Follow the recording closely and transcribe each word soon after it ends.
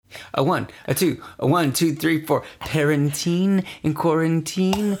A 1, a 2, a 1, 2, 3, 4. Parenting in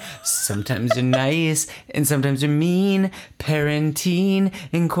quarantine. Sometimes you're nice and sometimes you're mean. Parenting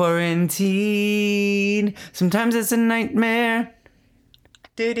in quarantine. Sometimes it's a nightmare.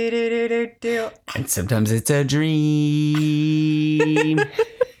 And sometimes it's a dream.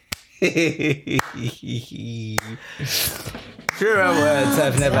 Truer words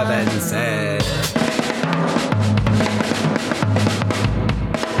have never been said.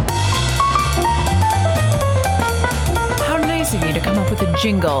 How nice of you to come up with a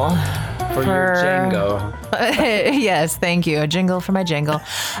jingle. For your jingle. Yes, thank you. A jingle for my jingle.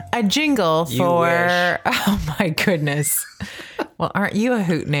 A jingle You for... wish. Oh, my goodness. Well, aren't you a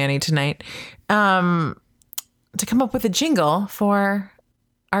hoot nanny tonight? To come up with a jingle for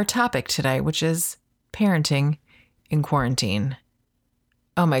our topic today, which is parenting in quarantine.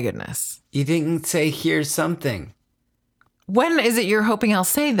 Oh, my goodness. You didn't say here's something. When is it you're hoping I'll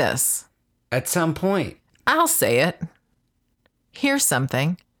say this? At some point. I'll say it. Here's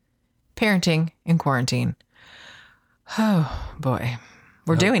something. Parenting in quarantine. Oh, boy.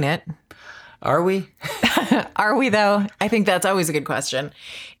 We're doing it. Are we? Are we, though? I think that's always a good question.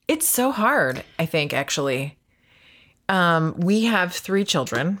 It's so hard, I think, actually. We have 3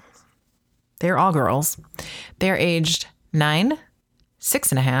 children. They're all girls. They're aged 9,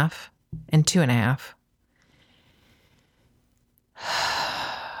 6.5, and 2.5.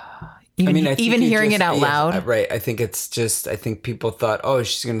 Even hearing it out loud. Right. I think people thought, oh,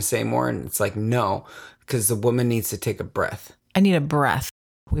 she's going to say more. And it's like, no, because the woman needs to take a breath. I need a breath.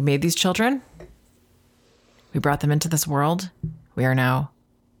 We made these children. We brought them into this world. We are now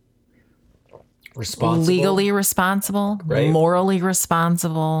Responsible. legally responsible, Right. morally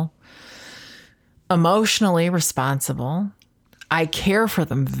responsible, emotionally responsible. I care for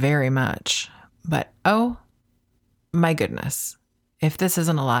them very much. But oh my goodness. If this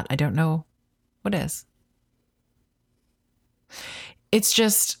isn't a lot, I don't know what is. It's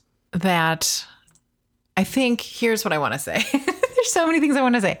just that I think here's what I want to say. There's so many things I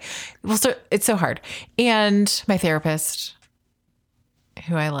want to say. Well, so it's so hard. And my therapist,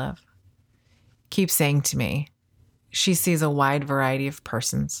 who I love, keeps saying to me, she sees a wide variety of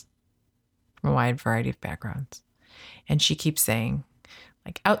persons from a wide variety of backgrounds. And she keeps saying,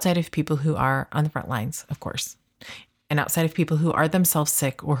 like, outside of people who are on the front lines, of course, and outside of people who are themselves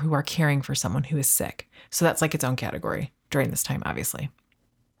sick or who are caring for someone who is sick. So that's like its own category during this time, obviously.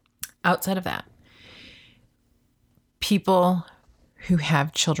 Outside of that, people who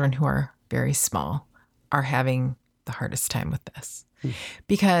have children who are very small are having the hardest time with this.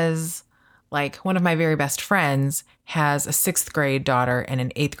 Because, like, one of my very best friends has a 6th grade daughter and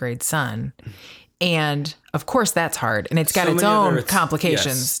an 8th grade son. And of course that's hard. And it's got its own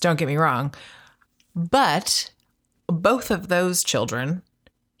complications. Yes. Don't get me wrong. But both of those children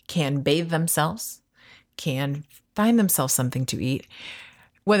can bathe themselves, can find themselves something to eat.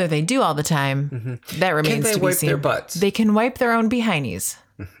 Whether they do all the time, that remains to be seen. Can they wipe their butts? They can wipe their own behindies,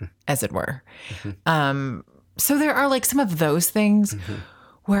 as it were. So there are like some of those things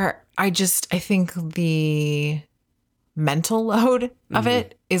where I think the mental load of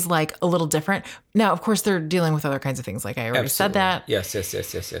it is like a little different. Now, of course, they're dealing with other kinds of things. Like I already said that. Yes.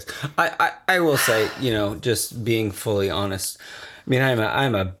 I will say, just being fully honest. I mean,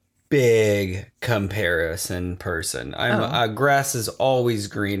 I'm a big comparison person. Grass is always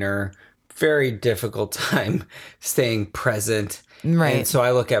greener. Very difficult time staying present. Right. And so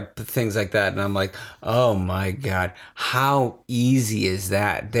I look at things like that and I'm like, oh my God, how easy is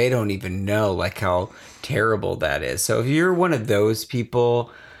that? They don't even know like how terrible that is. So if you're one of those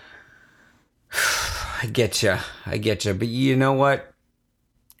people, I get you. But you know what?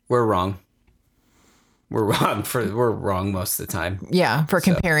 We're wrong. We're wrong most of the time. Yeah, for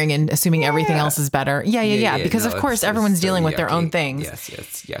comparing and assuming everything else is better. Yeah. Because of course everyone's dealing with their own things. Yes,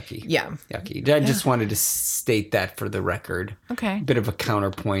 it's yucky. Yeah. Yucky. I just wanted to state that for the record. Okay. A bit of a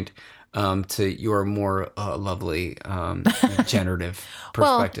counterpoint to your more lovely generative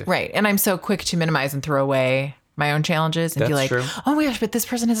perspective. Well, right. And I'm so quick to minimize and throw away my own challenges and be like, true. Oh my gosh, but this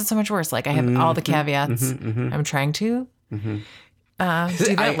person has it so much worse. Like I have all the caveats. I'm trying to do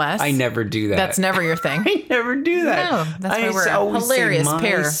that less. I never do that. That's never your thing. I never do that. No, that's why we're a hilarious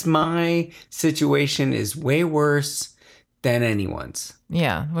pair. My situation is way worse than anyone's.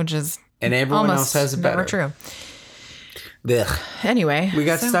 Yeah, which is and everyone else has it better. Never true. Ugh. Anyway, we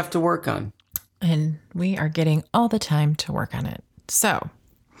got stuff to work on, and we are getting all the time to work on it. So,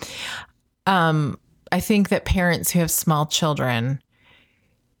 I think that parents who have small children,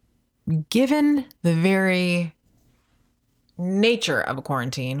 given the very nature of a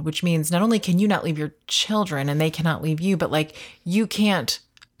quarantine, which means not only can you not leave your children and they cannot leave you, but like you can't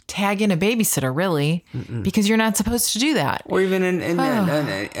tag in a babysitter, really, because you're not supposed to do that. Or even an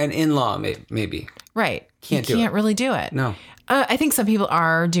in-law, maybe. Right. Can't really do it. No. I think some people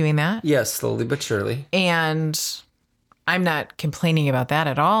are doing that. Yes, slowly but surely. And I'm not complaining about that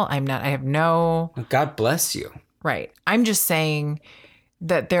at all. I have no... God bless you. Right. I'm just saying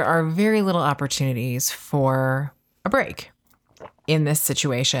that there are very little opportunities for a break in this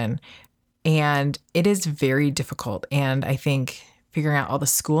situation. And it is very difficult. And I think figuring out all the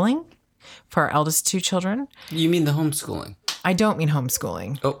schooling for our eldest 2 children. You mean the homeschooling? I don't mean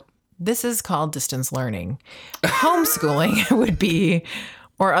homeschooling. Oh. This is called distance learning. Homeschooling would be,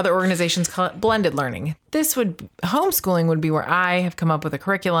 or other organizations call it blended learning. Homeschooling would be where I have come up with a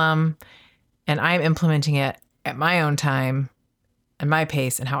curriculum and I'm implementing it at my own time and my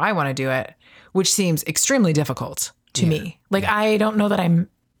pace and how I want to do it, which seems extremely difficult to me. Like, I don't know that I'm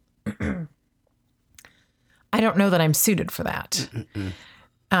suited for that.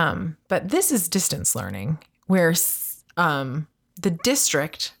 But this is distance learning where the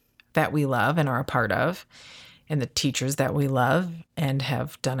district that we love and are a part of, and the teachers that we love and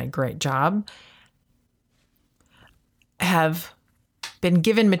have done a great job, have been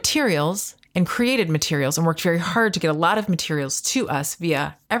given materials and created materials and worked very hard to get a lot of materials to us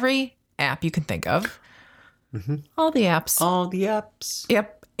via every app you can think of. All the apps.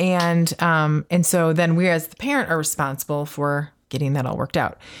 Yep. And so then we as the parent are responsible for getting that all worked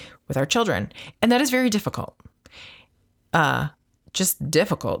out with our children. And that is very difficult. Just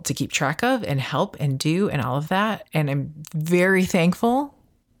difficult to keep track of and help and do and all of that. And I'm very thankful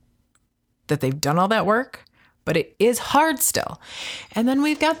that they've done all that work, but it is hard still. And then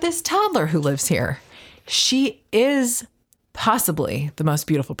we've got this toddler who lives here. She is possibly the most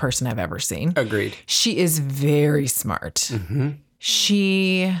beautiful person I've ever seen. Agreed. She is very smart.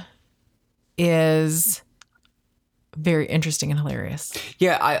 She is very interesting and hilarious.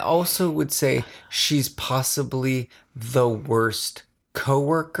 Yeah, I also would say she's possibly the worst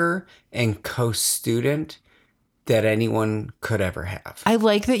coworker and co-student that anyone could ever have. I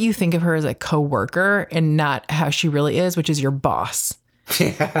like that you think of her as a coworker and not how she really is, which is your boss.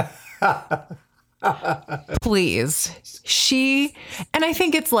 Please. And I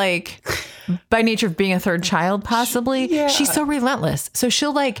think it's like by nature of being a third child, possibly, she's so relentless. So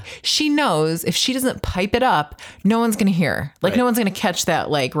she knows if she doesn't pipe it up, no one's going to hear. Like, no one's going to catch that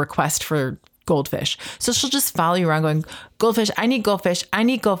request for goldfish. So she'll just follow you around going, goldfish, I need goldfish. I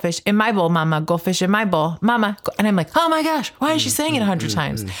need goldfish in my bowl, mama. Goldfish in my bowl, mama. And I'm like, oh my gosh, why is she saying it 100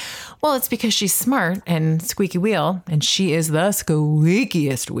 times? Well, it's because she's smart and squeaky wheel, and she is the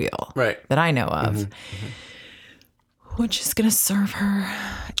squeakiest wheel that I know of. Which is going to serve her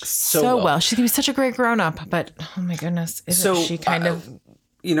so well. She's going to be such a great grown up, but oh my goodness, isn't she kind of...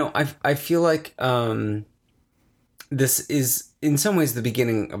 I feel like this is in some ways the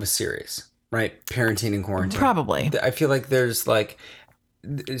beginning of a series, right? Parenting in quarantine. Probably. I feel like there's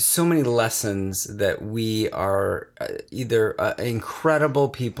so many lessons that we are either incredible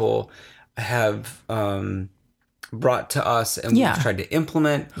people have brought to us and we've tried to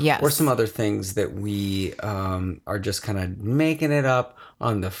implement, or some other things that we are just kind of making it up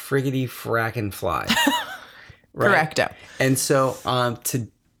on the friggity frackin' fly. Right? Correcto. And so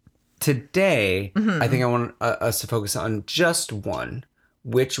today, I think I want us to focus on just one,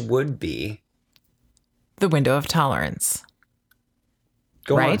 which would be the window of tolerance.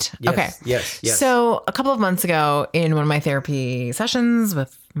 Go right? On. Yes, okay. Yes. So a couple of months ago in one of my therapy sessions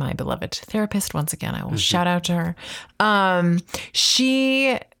with my beloved therapist, once again, I will shout out to her.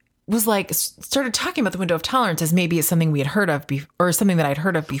 She was started talking about the window of tolerance as maybe it's something we had heard of or something that I'd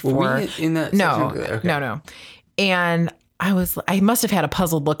heard of before. Were we in that no, section? Okay. No. And I must have had a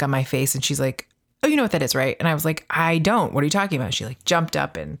puzzled look on my face, and she's like, oh, you know what that is, right? And I was like, I don't. What are you talking about? She jumped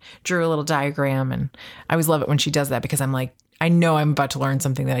up and drew a little diagram. And I always love it when she does that because I'm like, I know I'm about to learn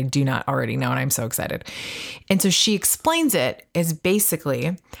something that I do not already know. And I'm so excited. And so she explains it as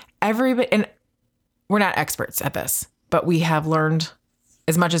basically everybody, and we're not experts at this, but we have learned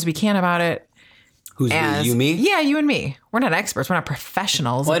as much as we can about it. Who's we? You, me? Yeah, you and me. We're not experts. We're not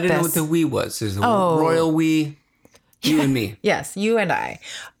professionals. Well, I didn't know what the we was. There's a royal we. You and me. Yes, you and I.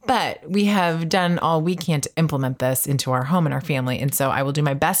 But we have done all we can to implement this into our home and our family. And so I will do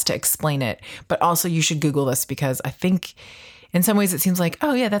my best to explain it. But also you should Google this because I think in some ways it seems like,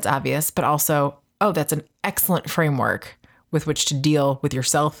 oh, yeah, that's obvious. But also, oh, that's an excellent framework with which to deal with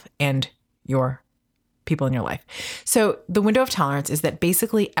yourself and your people in your life. So the window of tolerance is that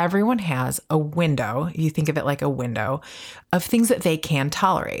basically everyone has a window. You think of it like a window of things that they can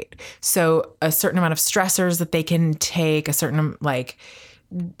tolerate. So a certain amount of stressors that they can take, a certain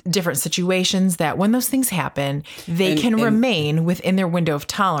different situations that when those things happen, they can remain within their window of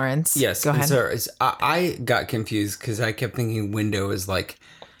tolerance. Yes. Go ahead. So I got confused because I kept thinking window is like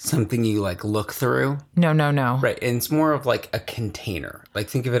something you like look through. No. Right. And it's more of like a container. Like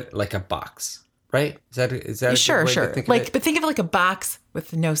think of it like a box, right? Is that a Sure. good way to think Like, of it? but think of it like a box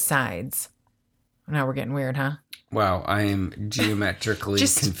with no sides. Now we're getting weird, huh? Wow, I am geometrically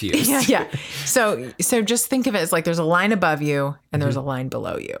confused. Yeah. So just think of it as like there's a line above you and there's a line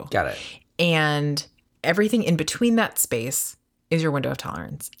below you. Got it. And everything in between that space is your window of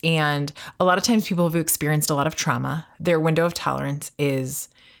tolerance. And a lot of times people who've experienced a lot of trauma, their window of tolerance is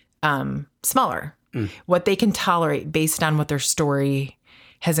smaller. What they can tolerate based on what their story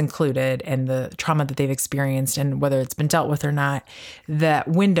has included and the trauma that they've experienced and whether it's been dealt with or not, that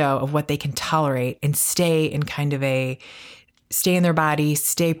window of what they can tolerate and stay in their body,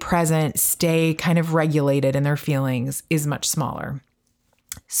 stay present, stay kind of regulated in their feelings is much smaller.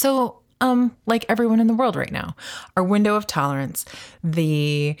 So, like everyone in the world right now, our window of tolerance,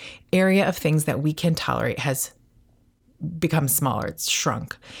 the area of things that we can tolerate has become smaller. It's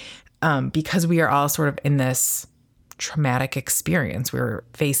shrunk because we are all sort of in this traumatic experience. We're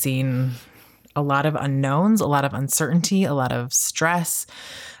facing a lot of unknowns, a lot of uncertainty, a lot of stress,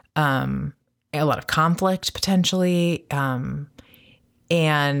 a lot of conflict potentially.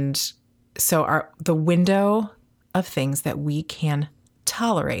 And so the window of things that we can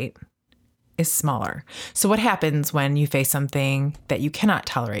tolerate is smaller. So what happens when you face something that you cannot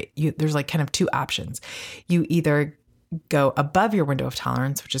tolerate? There's like kind of two options. You either go above your window of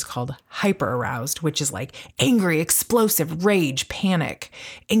tolerance, which is called hyper aroused, which is like angry, explosive, rage, panic,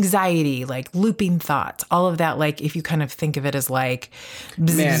 anxiety, like looping thoughts, all of that. Like if you kind of think of it as like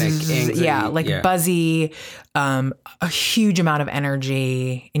manic, anxiety, buzzy, a huge amount of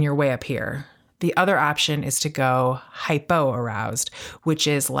energy and you're way up here. The other option is to go hypo aroused, which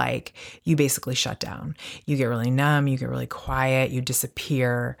is like you basically shut down. You get really numb, you get really quiet, you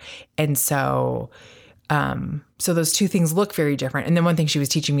disappear. And so those two things look very different. And then one thing she was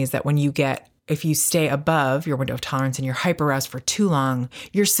teaching me is that if you stay above your window of tolerance and you're hyper aroused for too long,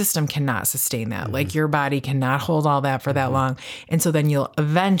 your system cannot sustain that. Mm-hmm. Like your body cannot hold all that for that long. And so then you'll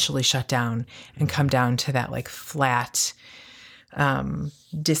eventually shut down and come down to that like flat,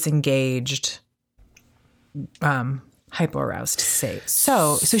 disengaged, hypo-aroused state.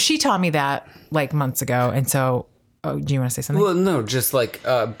 So she taught me that like months ago. And so, do you want to say something? Well, no, just like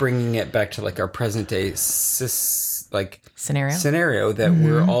bringing it back to like our present day scenario that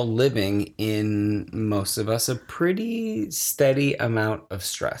we're all living in, most of us, a pretty steady amount of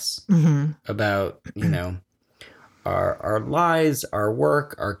stress about, our lives, our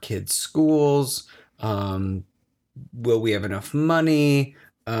work, our kids' schools. Will we have enough money?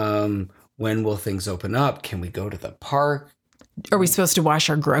 When will things open up? Can we go to the park? Are we supposed to wash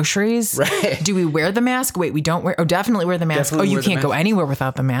our groceries? Right. Do we wear the mask? Wait, we don't wear. Oh, definitely wear the mask. Definitely you can't go anywhere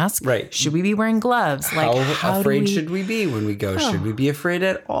without the mask. Right. Should we be wearing gloves? Like, how afraid should we be when we go? Should we be afraid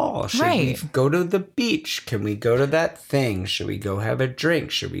at all? Should we go to the beach? Can we go to that thing? Should we go have a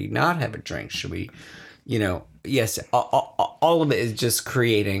drink? Should we not have a drink? Should we, yes, all of it is just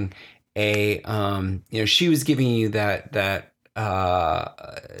creating a, she was giving you that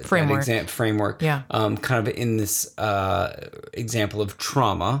framework, yeah. Kind of in this example of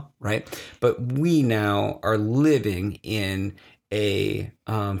trauma, right? But we now are living in a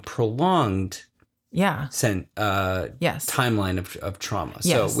prolonged timeline of trauma.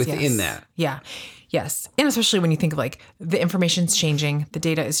 Yes, so within that. Yeah. Yes. And especially when you think of like the information's changing, the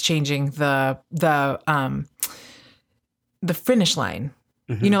data is changing, the finish line.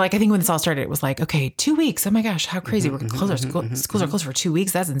 Like I think when this all started, it was like, okay, 2 weeks. Oh my gosh, how crazy. We're closed. Schools are closed for 2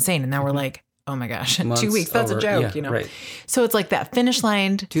 weeks. That's insane. And now we're like, oh my gosh, months 2 weeks. That's over, a joke, Right. So it's like that finish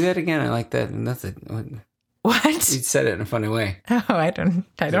line. Do that again. I like that. And that's it. What? You said it in a funny way. Oh, I don't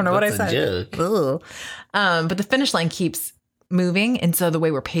know what I said. Joke. But the finish line keeps moving. And so the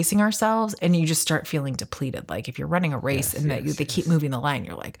way we're pacing ourselves and you just start feeling depleted. Like if you're running a race they keep moving the line,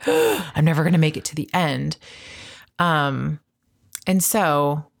 you're like, I'm never going to make it to the end. And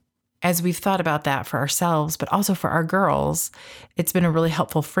so as we've thought about that for ourselves, but also for our girls, it's been a really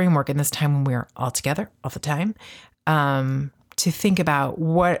helpful framework in this time when we're all together all the time, to think about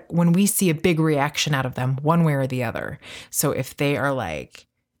when we see a big reaction out of them one way or the other. So if they are like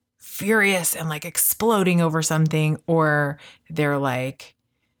furious and like exploding over something, or they're like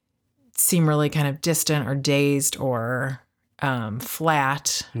seem really kind of distant or dazed or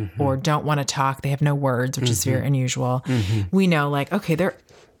flat or don't want to talk. They have no words, which is very unusual. We know like, okay,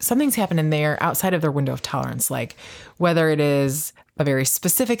 something's happening there outside of their window of tolerance. Like whether it is a very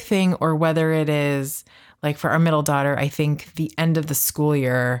specific thing or whether it is like for our middle daughter, I think the end of the school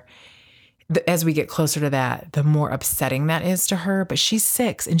year, as we get closer to that, the more upsetting that is to her. But she's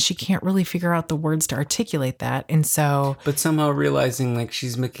 6 and she can't really figure out the words to articulate that. And so, but somehow realizing like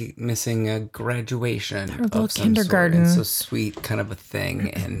she's missing a graduation, her little of some kindergarten, sort, and so sweet kind of a thing,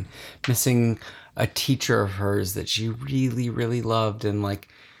 and missing a teacher of hers that she really, really loved, and like,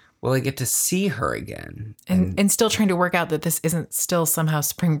 will I get to see her again? And still trying to work out that this isn't still somehow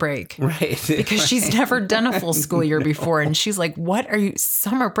spring break. Right. Because she's never done a full school year before. And she's like, what are you,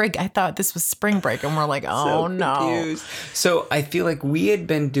 summer break? I thought this was spring break. And we're like, oh, no. Confused. So I feel like we had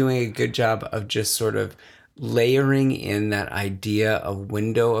been doing a good job of just sort of layering in that idea of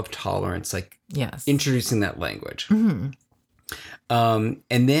window of tolerance, like introducing that language. Mm-hmm.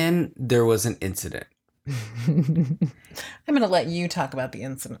 And then there was an incident. I'm going to let you talk about the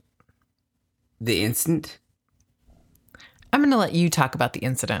incident. The incident? I'm going to let you talk about the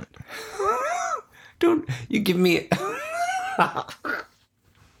incident. Don't you give me...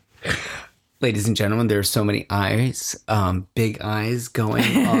 Ladies and gentlemen, there are so many eyes, big eyes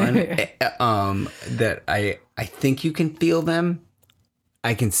going on that I think you can feel them.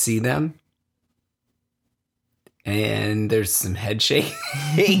 I can see them. And there's some head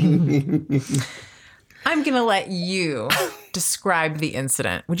shaking. I'm going to let you describe the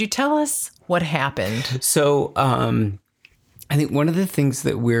incident. Would you tell us what happened? So I think one of the things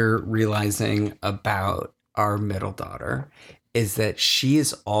that we're realizing about our middle daughter is that she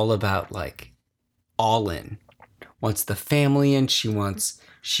is all about like all in. Wants the family in. She loves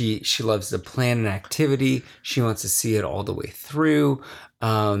to plan an activity. She wants to see it all the way through.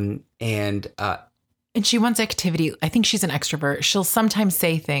 And she wants activity. I think she's an extrovert. She'll sometimes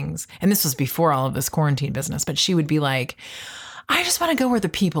say things, and this was before all of this quarantine business, but she would be like, I just want to go where the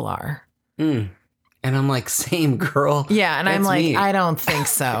people are. And I'm like, same girl. Yeah. And I'm like, me. I don't think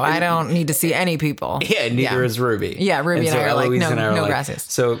so. I don't need to see any people. Yeah. Neither is Ruby. Yeah. Ruby and I are like, no gracias.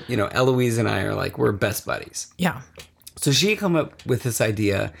 So, Eloise and I are like, we're best buddies. Yeah. So she come up with this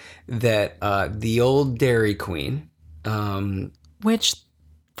idea that the old Dairy Queen, which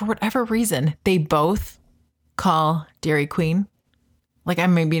for whatever reason, they both call Dairy Queen. Like,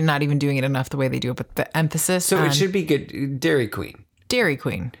 I'm maybe not even doing it enough the way they do it, but the emphasis. So it should be good. Dairy Queen. Dairy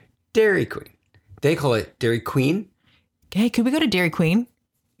Queen. Dairy Queen. They call it Dairy Queen. Hey, could we go to Dairy Queen?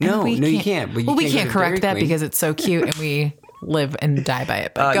 No, you can't. But we can't correct that because it's so cute and we live and die by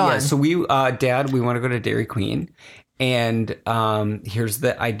it. But go on. So Dad, we want to go to Dairy Queen. And here's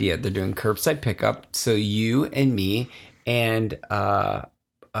the idea. They're doing curbside pickup. So you and me and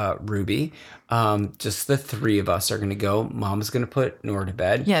Ruby, just the three of us are going to go. Mom's going to put Nora to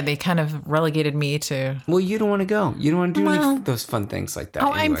bed. Yeah, they kind of relegated me to... Well, you don't want to go. You don't want to do any of those fun things like that.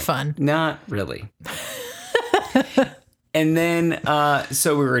 Oh, anyway. I'm fun. Not really. And then,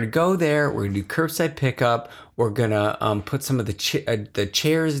 so we're going to go there. We're going to do curbside pickup. We're going to put some of the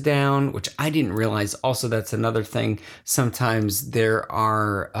chairs down, which I didn't realize. Also, that's another thing. Sometimes there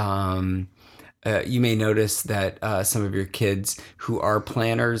are... you may notice that some of your kids who are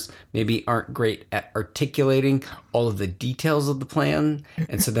planners maybe aren't great at articulating all of the details of the plan.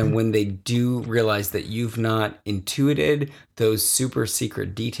 And so then when they do realize that you've not intuited those super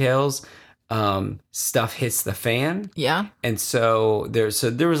secret details, stuff hits the fan. Yeah. And so there was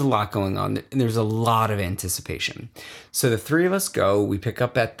a lot going on, and there's a lot of anticipation. So the three of us go, we pick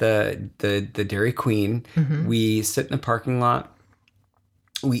up at the Dairy Queen. Mm-hmm. We sit in the parking lot.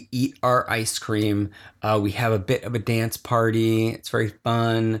 We eat our ice cream. We have a bit of a dance party. It's very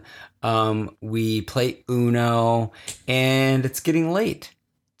fun. We play Uno, and it's getting late.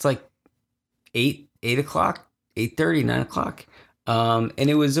 It's like 8 o'clock, 8:30, 9 o'clock. And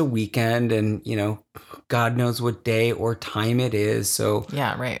it was a weekend, and God knows what day or time it is. So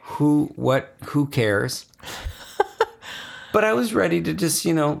yeah, right. Who cares? But I was ready to just,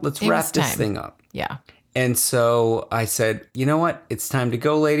 let's wrap this thing up. Yeah. And so I said, you know what? It's time to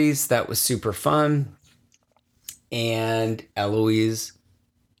go, ladies. That was super fun. And Eloise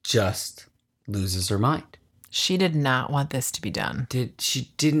just loses her mind. She did not want this to be done.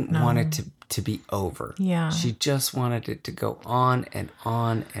 She didn't want it to be over. Yeah. She just wanted it to go on and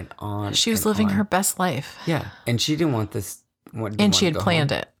on and on. She was living her best life. Yeah. And she didn't want this. And she had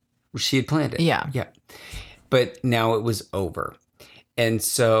planned it. She had planned it. Yeah. Yeah. But now it was over. And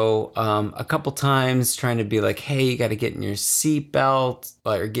so a couple times trying to be like, hey, you got to get in your seatbelt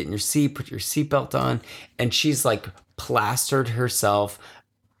or get in your seat, put your seatbelt on. And she's like plastered herself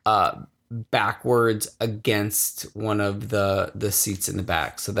backwards against one of the seats in the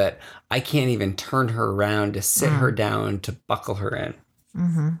back so that I can't even turn her around to sit her down to buckle her in.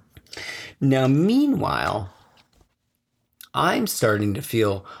 Mm-hmm. Now, meanwhile, I'm starting to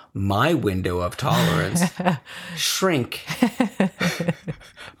feel my window of tolerance shrink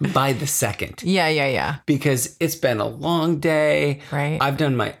by the second. Yeah. Because it's been a long day. Right. I've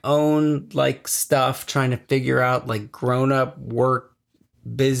done my own like stuff trying to figure out like grown up work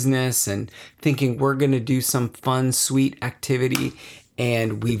business and thinking we're going to do some fun, sweet activity.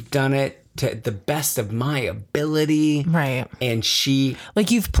 And we've done it to the best of my ability. Right. And she...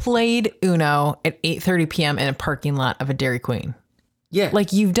 Like you've played Uno at 8:30 p.m. in a parking lot of a Dairy Queen. Yeah.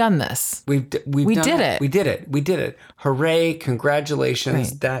 Like you've done this. We did it. We did it. Hooray.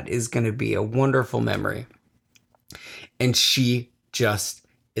 Congratulations. Right. That is going to be a wonderful memory. And she just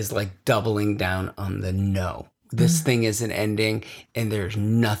is like doubling down on the no. This thing isn't ending and there's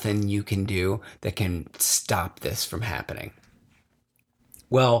nothing you can do that can stop this from happening.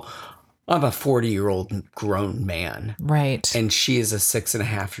 Well, I'm a 40-year-old grown man. Right. And she is a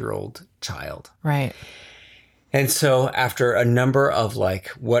 6.5-year-old child. Right. And so after a number of like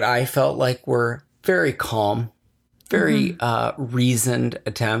what I felt like were very calm, very reasoned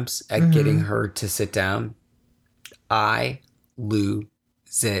attempts at getting her to sit down, I lose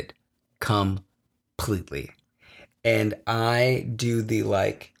it completely. And I do the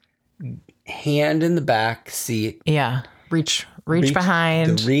like hand in the back seat. Yeah. Reach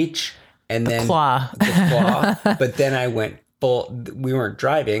behind. The reach. And then claw. The claw. But then I went full. We weren't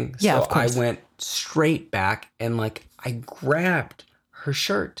driving. So of course. I went straight back and like I grabbed her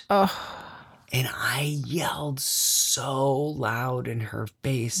shirt. Oh. And I yelled so loud in her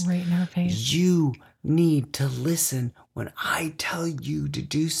face. Right in her face. You need to listen when I tell you to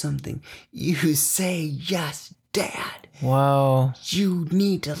do something. You say yes, Dad. Whoa. You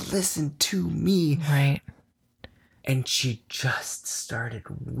need to listen to me. Right. And she just started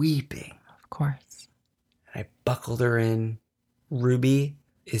weeping. Of course. And I buckled her in. Ruby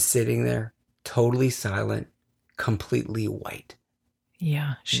is sitting there, totally silent, completely white.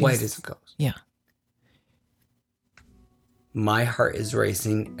 Yeah. White as a ghost. Yeah. My heart is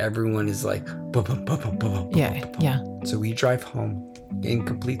racing. Everyone is like, bum, bum, bum, bum, bum, bum, Yeah. bum, bum. Yeah. So we drive home in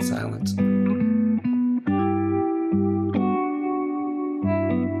complete silence.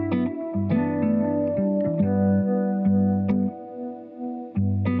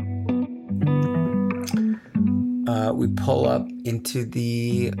 We pull up into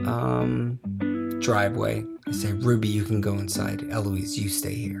the driveway. I say, Ruby, you can go inside. Eloise, you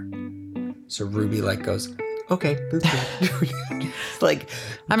stay here. So Ruby like goes, okay. Like,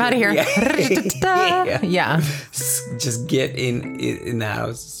 I'm out of here. Yeah. Just get in the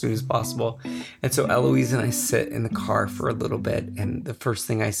house as soon as possible. And so Eloise and I sit in the car for a little bit. And the first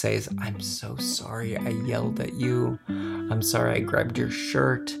thing I say is, I'm so sorry I yelled at you. I'm sorry I grabbed your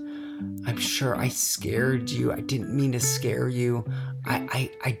shirt. I'm sure I scared you. I didn't mean to scare you.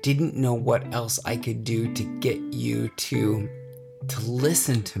 I didn't know what else I could do to get you to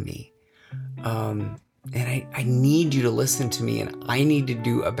listen to me. And I need you to listen to me, and I need to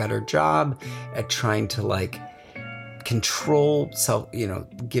do a better job at trying to like control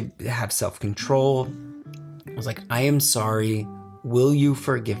have self-control. I was like, I am sorry. Will you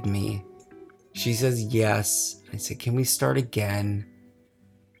forgive me? She says yes. I said, can we start again?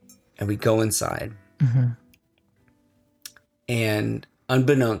 And we go inside. Mm-hmm. And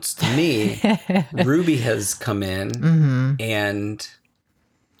unbeknownst to me, Ruby has come in and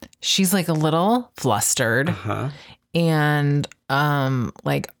she's like a little flustered and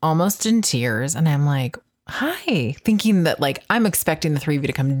like almost in tears. And I'm like, hi, thinking that like I'm expecting the three of you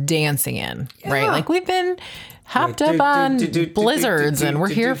to come dancing in, right? Like we've been hopped up on blizzards and we're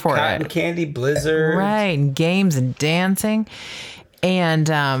here for cotton it. Candy blizzard. Right. And games and dancing.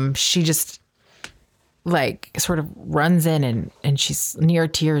 And she just like sort of runs in and she's near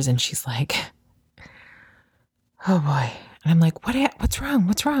tears and she's like, oh boy. And I'm like, what's wrong?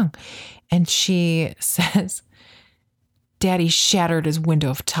 What's wrong? And she says, Daddy shattered his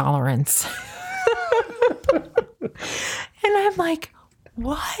window of tolerance. And I'm like,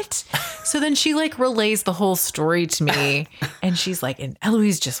 what? So then she like relays the whole story to me and she's like, and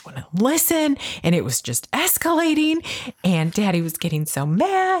Eloise just wouldn't listen and it was just escalating and Daddy was getting so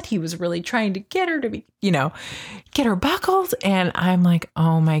mad. He was really trying to get her to be, get her buckled. And I'm like,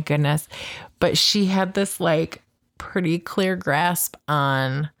 oh my goodness. But she had this like pretty clear grasp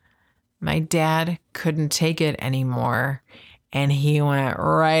on my dad couldn't take it anymore. And he went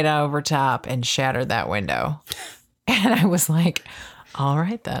right over top and shattered that window. And I was like, all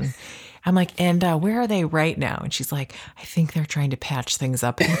right, then. I'm like, and where are they right now? And she's like, I think they're trying to patch things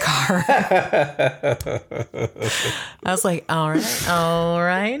up in the car. I was like, all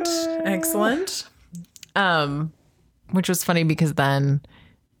right. Excellent. Which was funny because then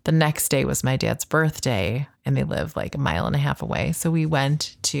the next day was my dad's birthday, and they live like a mile and a half away. So we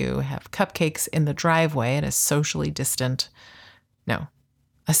went to have cupcakes in the driveway at a safe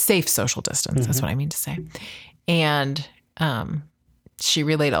social distance. That's what I mean to say. And she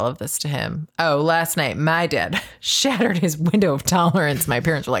relayed all of this to him. Oh, last night, my dad shattered his window of tolerance. My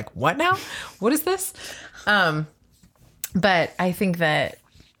parents were like, what now? What is this? But I think that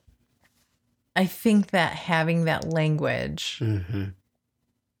having that language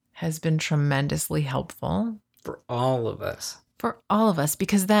has been tremendously helpful. For all of us.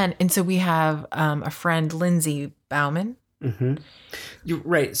 Because then, and so we have a friend, Lindsay Bauman. You're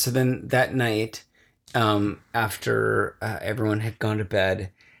right. So then that night, after everyone had gone to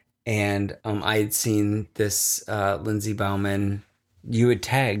bed, and I had seen this Lindsay Bauman, you had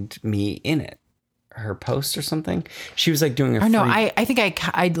tagged me in it, her post or something. She was like doing a. Oh no, I think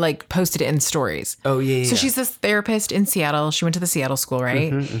I like posted it in stories. Oh yeah. So she's this therapist in Seattle. She went to the Seattle school,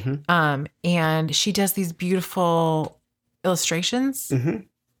 right? And she does these beautiful illustrations,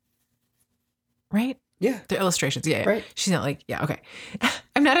 right? Yeah. The illustrations. Yeah. Right. She's not like, yeah, okay.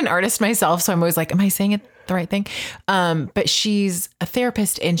 I'm not an artist myself, so I'm always like, am I saying it the right thing? But she's a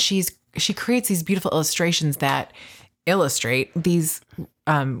therapist, and she creates these beautiful illustrations that illustrate these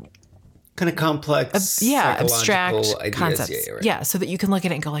kind of complex, abstract ideas. concepts. Yeah, right. Yeah, so that you can look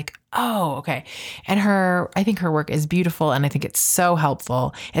at it and go like, oh, okay. And I think her work is beautiful, and I think it's so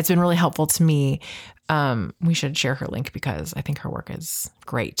helpful. It's been really helpful to me. We should share her link because I think her work is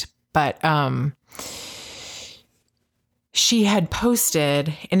great. But she had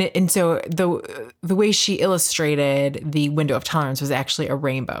posted, and so the way she illustrated the window of tolerance was actually a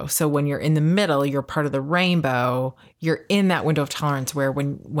rainbow. So when you're in the middle, you're part of the rainbow. You're in that window of tolerance where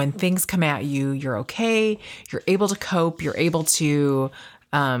when things come at you, you're okay. You're able to cope. You're able to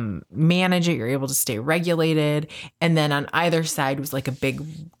manage it. You're able to stay regulated. And then on either side was like a big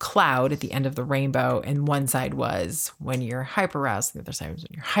cloud at the end of the rainbow. And one side was when you're hyper aroused. The other side was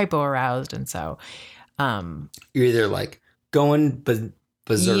when you're hypo aroused. And so, you're either like going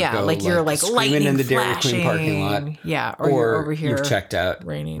berserk, like you're like screaming in the Dairy Queen flashing, parking lot, yeah, or you're over here, you've checked out,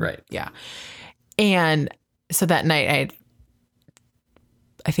 raining, right? Yeah. And so that night,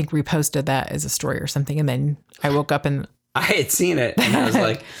 I think reposted that as a story or something, and then I woke up and I had seen it, and I was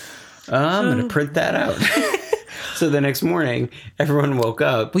like, I'm gonna print that out. So the next morning, everyone woke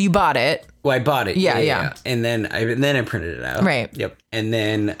up. Well, you bought it. Well, I bought it. Yeah. And then I printed it out. Right. Yep. And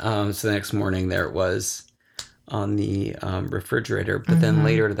then so the next morning there it was on the refrigerator. But then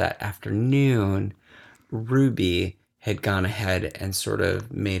later that afternoon, Ruby had gone ahead and sort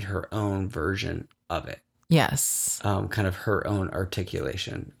of made her own version of it. Yes. Kind of her own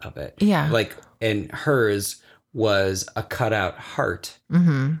articulation of it. Yeah. Like, and hers was a cutout heart.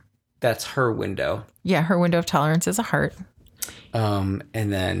 That's her window. Yeah, her window of tolerance is a heart. And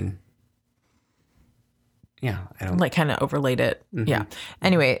then, yeah, I don't like kind of overlaid it. Yeah.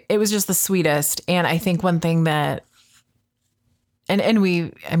 Anyway, it was just the sweetest. And I think one thing that,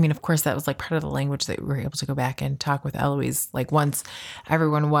 of course, that was like part of the language that we were able to go back and talk with Eloise. Like once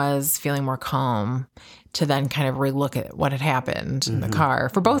everyone was feeling more calm, to then kind of relook at what had happened in the car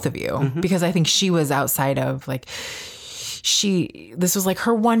for both of you, because I think she was outside of like, this was like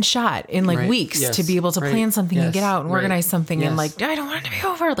her one shot in like weeks to be able to plan something and get out and organize something. And like, I don't want it to be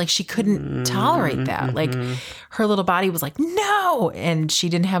over. Like she couldn't tolerate that. Like her little body was like, no. And she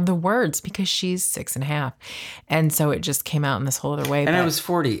didn't have the words because she's 6.5. And so it just came out in this whole other way. And I was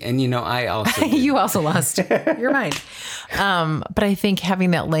 40. And I also, you also lost your mind. But I think having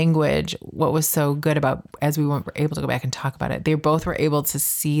that language, what was so good about, as we were able to go back and talk about it, they both were able to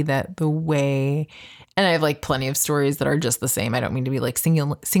see that the way. And I have like plenty of stories that are just the same. I don't mean to be like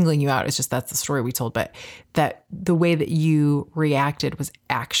singling you out. It's just that's the story we told. But that the way that you reacted was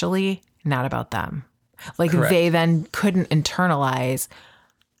actually not about them. Like Correct. They then couldn't internalize,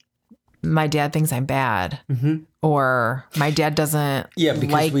 my dad thinks I'm bad, or my dad doesn't. Yeah,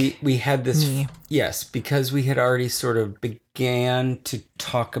 because like we had this. Me. Yes, because we had already sort of began to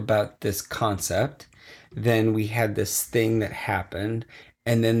talk about this concept. Then we had this thing that happened,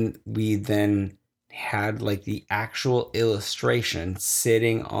 and then we had like the actual illustration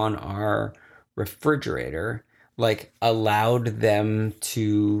sitting on our refrigerator, like allowed them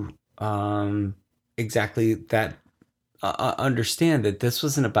to exactly that understand that this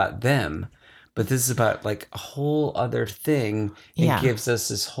wasn't about them, but this is about like a whole other thing. It gives us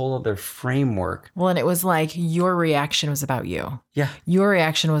this whole other framework. Well, and it was like your reaction was about you. Yeah. Your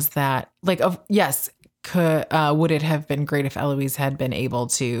reaction was that like, yes, would it have been great if Eloise had been able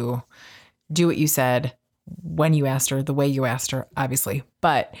to do what you said when you asked her, the way you asked her, obviously.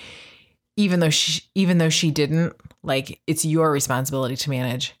 But even though she didn't, like, it's your responsibility to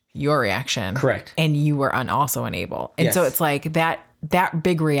manage your reaction. Correct. And you were also unable. And so it's like that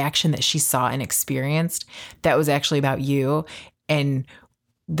big reaction that she saw and experienced, that was actually about you and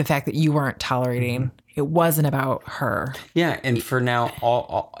the fact that you weren't tolerating. It wasn't about her. Yeah. And for now,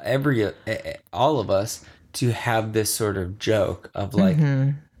 all of us to have this sort of joke of like,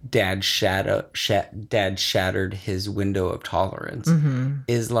 dad shattered his window of tolerance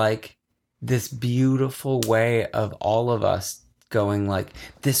is like this beautiful way of all of us going like,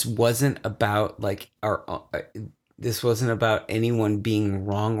 this wasn't about like this wasn't about anyone being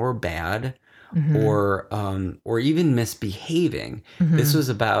wrong or bad or even misbehaving. This was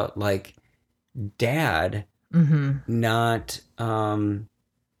about like dad not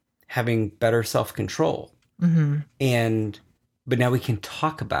having better self-control. But now we can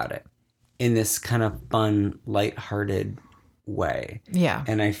talk about it in this kind of fun, lighthearted way. Yeah.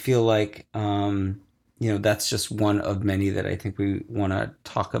 And I feel like, that's just one of many that I think we want to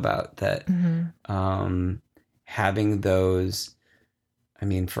talk about, that having those, I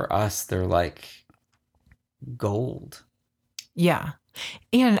mean, for us, they're like gold. Yeah.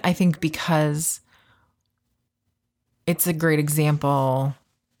 And I think because it's a great example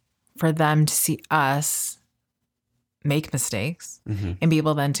for them to see us make mistakes and be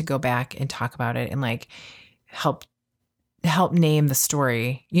able then to go back and talk about it and like help name the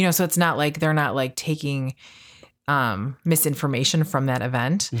story, so it's not like they're not like taking misinformation from that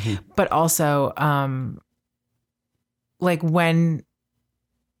event, but also like when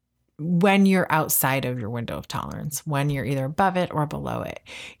you're outside of your window of tolerance, when you're either above it or below it,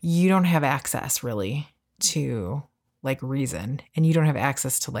 you don't have access really to like reason, and you don't have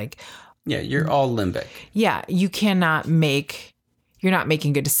access to like, yeah, you're all limbic. Yeah, you're not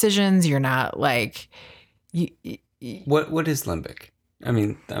making good decisions. You're not like What is limbic? I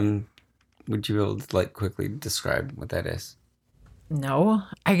mean, would you be able to like quickly describe what that is? No,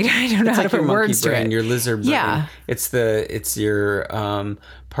 I don't know how to put words to it. Your lizard brain. Yeah, it's your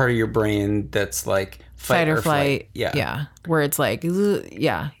part of your brain that's like fight or flight. Yeah, where it's like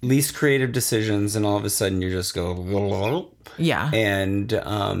least creative decisions, and all of a sudden you just go and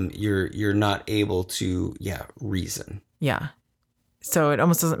you're not able to reason. Yeah, so it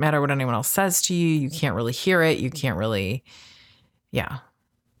almost doesn't matter what anyone else says to you. You can't really hear it. You can't really. Yeah.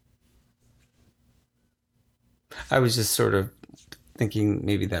 I was just sort of thinking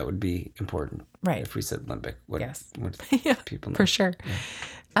maybe that would be important, right? If we said limbic, what people know for sure.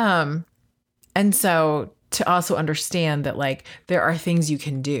 Yeah. And so to also understand that like there are things you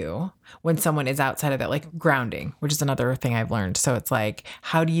can do when someone is outside of that, like grounding, which is another thing I've learned. So it's like,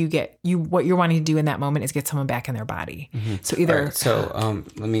 how do you what you're wanting to do in that moment is get someone back in their body. So either. Right, so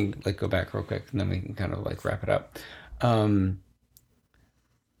let me like go back real quick, and then we can kind of like wrap it up. All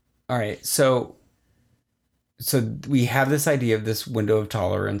right, so we have this idea of this window of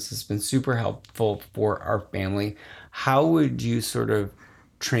tolerance. It's been super helpful for our family. How would you sort of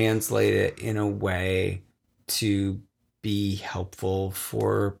translate it in a way to be helpful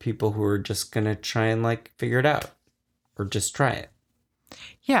for people who are just going to try and like figure it out or just try it?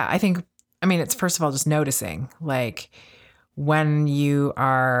 Yeah, I mean, it's first of all, just noticing like when you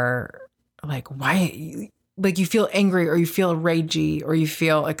are like, why, like you feel angry or you feel ragey or you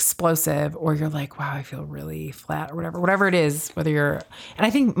feel explosive or you're like, wow, I feel really flat or whatever it is, and I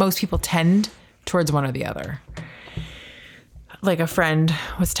think most people tend towards one or the other. Like a friend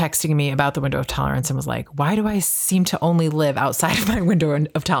was texting me about the window of tolerance and was like, why do I seem to only live outside of my window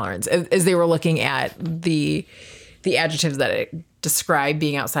of tolerance? As they were looking at the adjectives that it describe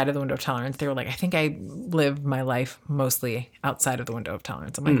being outside of the window of tolerance, they were like, I think I live my life mostly outside of the window of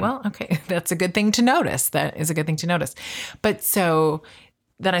tolerance. I'm like, well, okay, that's a good thing to notice. That is a good thing to notice. But so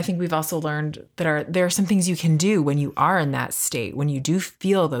then I think we've also learned that there are some things you can do when you are in that state, when you do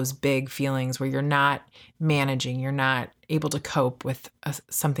feel those big feelings where you're not managing, you're not able to cope with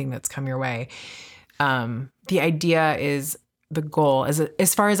something that's come your way. The idea is, the goal,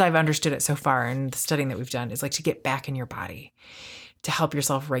 as far as I've understood it so far in the studying that we've done, is like to get back in your body, to help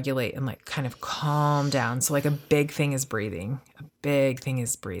yourself regulate and like kind of calm down. So like a big thing is breathing. A big thing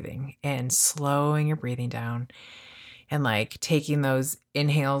is breathing and slowing your breathing down and like taking those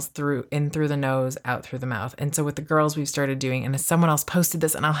inhales in through the nose, out through the mouth. And so with the girls, we've started doing, and someone else posted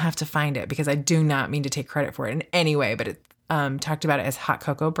this, and I'll have to find it because I do not mean to take credit for it in any way, but it talked about it as hot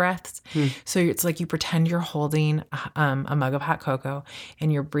cocoa breaths. So it's like you pretend you're holding a mug of hot cocoa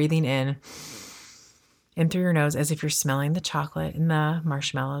and you're breathing in through your nose as if you're smelling the chocolate and the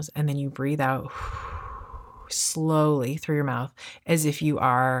marshmallows. And then you breathe out slowly through your mouth as if you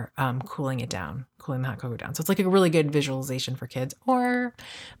are cooling it down, cooling the hot cocoa down. So it's like a really good visualization for kids or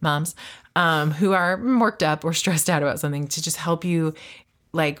moms who are worked up or stressed out about something, to just help you.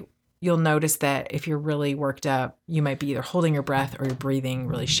 Like, you'll notice that if you're really worked up, you might be either holding your breath or you're breathing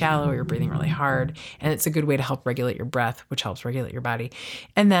really shallow or you're breathing really hard. And it's a good way to help regulate your breath, which helps regulate your body.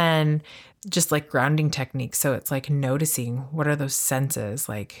 And then just like grounding techniques. So it's like noticing what are those senses.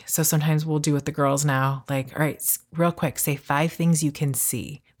 Like, so sometimes we'll do with the girls now, like, all right, real quick, say 5 things you can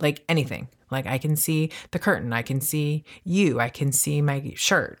see, like anything. Like, I can see the curtain, I can see you, I can see my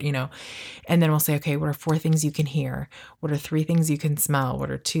shirt, you know. And then we'll say, okay, what are 4 things you can hear? What are 3 things you can smell?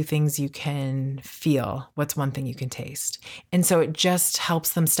 What are 2 things you can feel? What's 1 thing you can taste? And so it just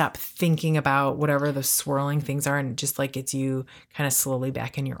helps them stop thinking about whatever the swirling things are, and just like gets you kind of slowly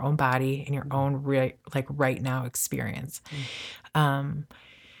back in your own body, in your own right now experience. And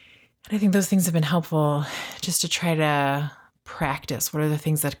I think those things have been helpful just to try to practice. What are the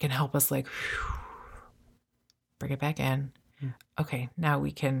things that can help us, like, bring it back in? Okay, now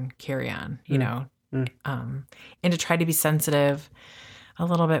we can carry on, you know, and to try to be sensitive a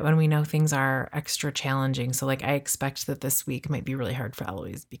little bit when we know things are extra challenging. So like, I expect that this week might be really hard for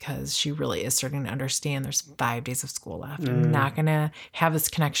Eloise because she really is starting to understand there's 5 days of school left. I'm not going to have this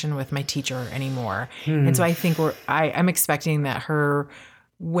connection with my teacher anymore. And so I think I'm expecting that her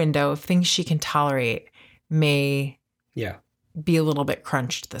window of things she can tolerate may be a little bit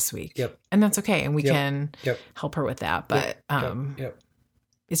crunched this week. And that's okay. And we can help her with that. But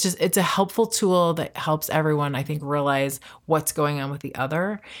it's a helpful tool that helps everyone, I think, realize what's going on with the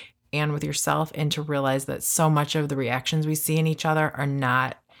other and with yourself, and to realize that so much of the reactions we see in each other are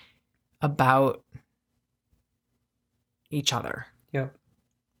not about each other. I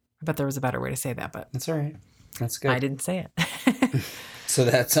bet there was a better way to say that, but that's all right. That's good. I didn't say it. So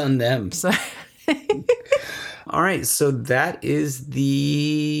that's on them. All right. So that is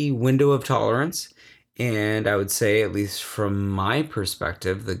the window of tolerance. And I would say, at least from my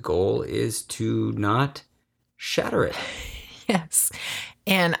perspective, the goal is to not shatter it. Yes.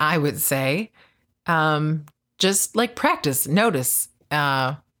 And I would say, just like practice, notice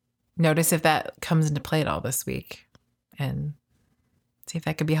if that comes into play at all this week, and see if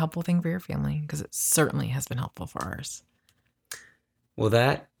that could be a helpful thing for your family, because it certainly has been helpful for ours. Well,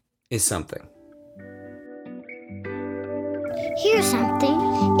 that is something. Here's Something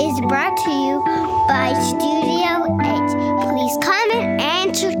is brought to you by Studio Edge. Please comment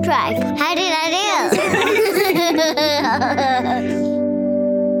and subscribe.